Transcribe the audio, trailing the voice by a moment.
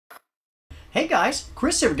Hey guys,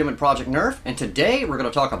 Chris here with Project Nerf, and today we're going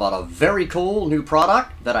to talk about a very cool new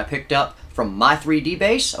product that I picked up from my 3D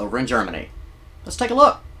base over in Germany. Let's take a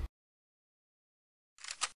look.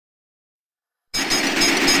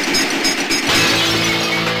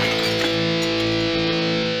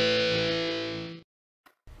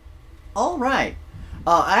 Alright,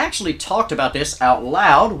 I actually talked about this out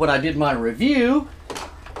loud when I did my review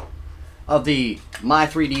of the My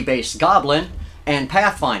 3D base Goblin and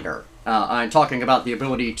Pathfinder. I'm talking about the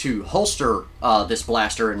ability to holster this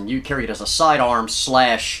blaster, and you carry it as a sidearm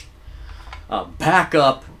slash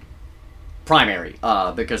backup primary,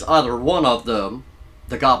 because either one of them,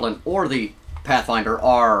 the Goblin or the Pathfinder,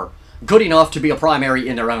 are good enough to be a primary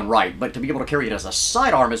in their own right, but to be able to carry it as a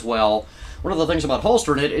sidearm as well, one of the things about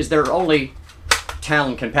holstering it is they're only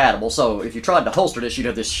Talon compatible, so if you tried to holster this, you'd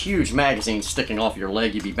have this huge magazine sticking off your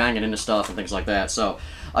leg, you'd be banging into stuff and things like that. So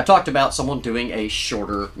I talked about someone doing a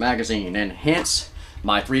shorter magazine, and hence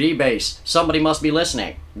my 3D base. Somebody must be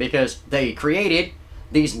listening, because they created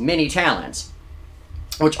these Mini Talons,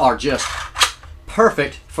 which are just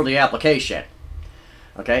perfect for the application.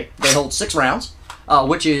 Okay, they hold 6 rounds,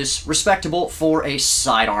 which is respectable for a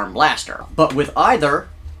sidearm blaster. But with either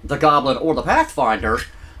the Goblin or the Pathfinder,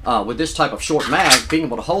 with this type of short mag, being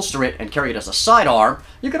able to holster it and carry it as a sidearm,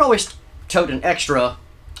 you could always tote an extra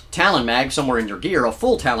Talon mag somewhere in your gear, a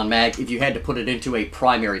full Talon mag, if you had to put it into a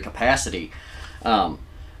primary capacity.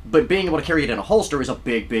 But being able to carry it in a holster is a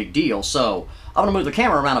big deal. So I'm going to move the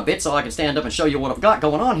camera around a bit so I can stand up and show you what I've got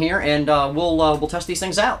going on here, and we'll test these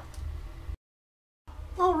things out.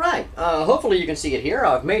 Alright, hopefully you can see it here.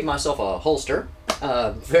 I've made myself a holster.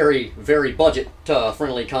 Very budget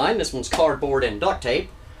friendly kind. This one's cardboard and duct tape.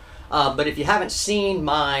 But if you haven't seen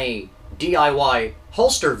my DIY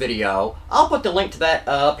holster video, I'll put the link to that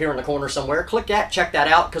up here in the corner somewhere. Click that, check that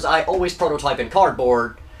out, because I always prototype in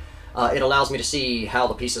cardboard. It allows me to see how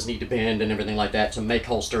the pieces need to bend and everything like that to make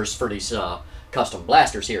holsters for these custom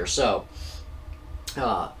blasters here. So,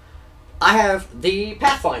 I have the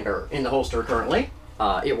Pathfinder in the holster currently.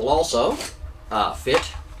 It will also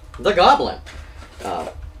fit the Goblin,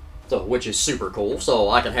 which is super cool. So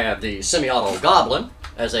I can have the semi-auto Goblin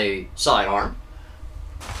as a sidearm,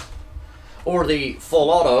 or the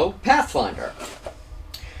full-auto Pathfinder.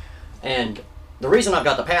 And the reason I've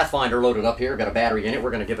got the Pathfinder loaded up here, got a battery in it,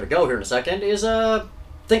 we're going to give it a go here in a second, is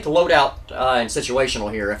think loadout and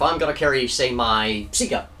situational here. If I'm going to carry, say, my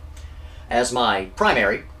Sika as my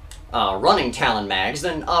primary running Talon mags,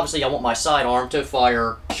 then obviously I want my sidearm to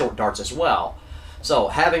fire short darts as well. So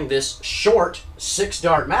having this short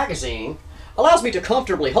 6-dart magazine allows me to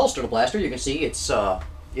comfortably holster the blaster. You can see it's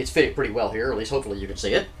fitted pretty well here, at least hopefully you can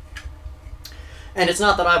see it. And it's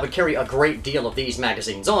not that I would carry a great deal of these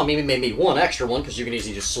magazines on, maybe one extra one, because you can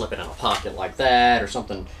easily just slip it in a pocket like that or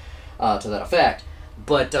something to that effect.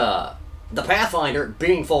 But the Pathfinder,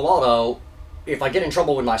 being full auto, if I get in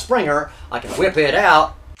trouble with my Springer, I can whip it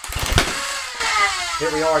out.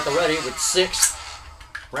 Here we are at the ready with 6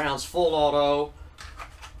 rounds full auto.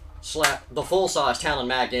 Slap the full-size Talon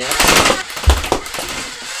mag in,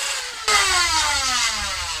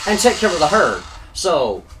 and take care of the herd.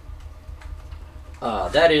 So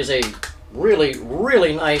that is a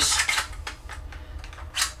really nice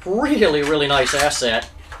asset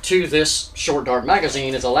to this short dart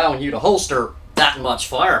magazine, is allowing you to holster that much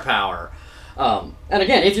firepower. And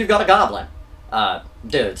again, if you've got a Goblin,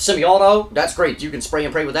 the semi-auto, that's great. You can spray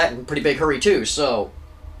and pray with that in a pretty big hurry too. So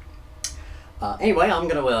anyway, I'm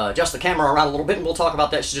going to adjust the camera around a little bit, and we'll talk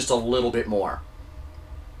about that just a little bit more.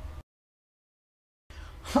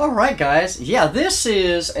 Alright guys, yeah, this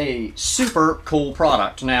is a super cool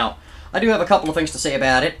product. Now, I do have a couple of things to say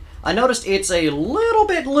about it. I noticed it's a little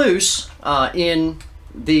bit loose in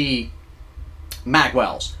the mag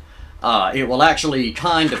wells. It will actually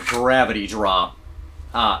kind of gravity drop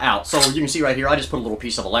out. So you can see right here, I just put a little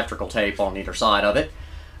piece of electrical tape on either side of it,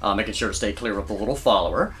 making sure to stay clear of the little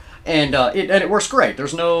follower. And it works great.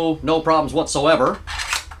 There's no problems whatsoever.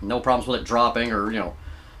 No problems with it dropping or,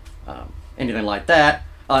 anything like that.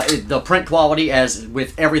 The print quality, as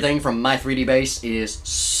with everything from my 3D base, is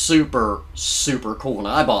super cool.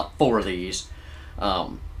 Now, I bought 4 of these.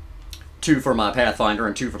 2 for my Pathfinder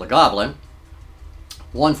and 2 for the Goblin.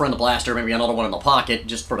 1 for in the blaster, maybe another one in the pocket,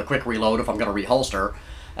 just for the quick reload if I'm going to reholster.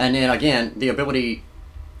 And then, again, the ability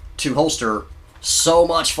to holster so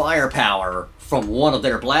much firepower from one of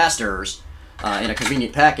their blasters in a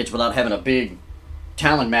convenient package without having a big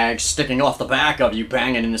Talon mag sticking off the back of you,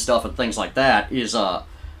 banging into stuff and things like that, is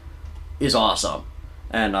awesome.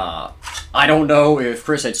 And I don't know if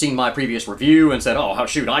Chris had seen my previous review and said, oh,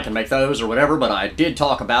 shoot, I can make those or whatever, but I did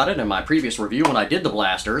talk about it in my previous review when I did the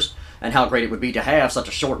blasters and how great it would be to have such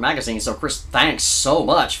a short magazine. So Chris, thanks so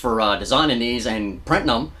much for designing these and printing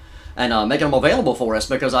them and making them available for us,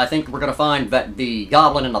 because I think we're going to find that the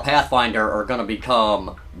Goblin and the Pathfinder are going to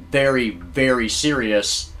become very, very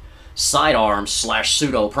serious sidearms /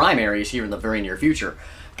 pseudo-primaries here in the very near future.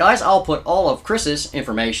 Guys, I'll put all of Chris's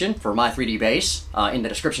information for My 3D Base in the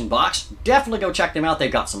description box. Definitely go check them out.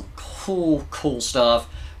 They've got some cool, cool stuff.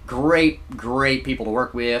 Great, great people to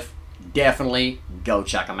work with. Definitely go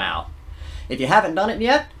check them out. If you haven't done it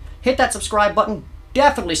yet, hit that subscribe button.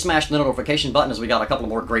 Definitely smash the notification button, as we got a couple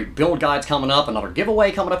more great build guides coming up, another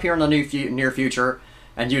giveaway coming up here in the near future,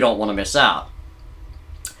 and you don't want to miss out.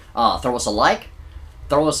 Throw us a like.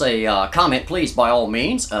 Throw us a comment, please, by all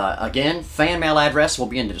means. Again, fan mail address will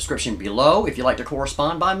be in the description below if you'd like to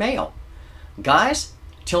correspond by mail. Guys,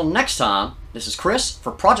 till next time, this is Chris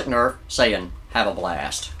for Project Nerf saying, have a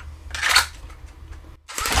blast.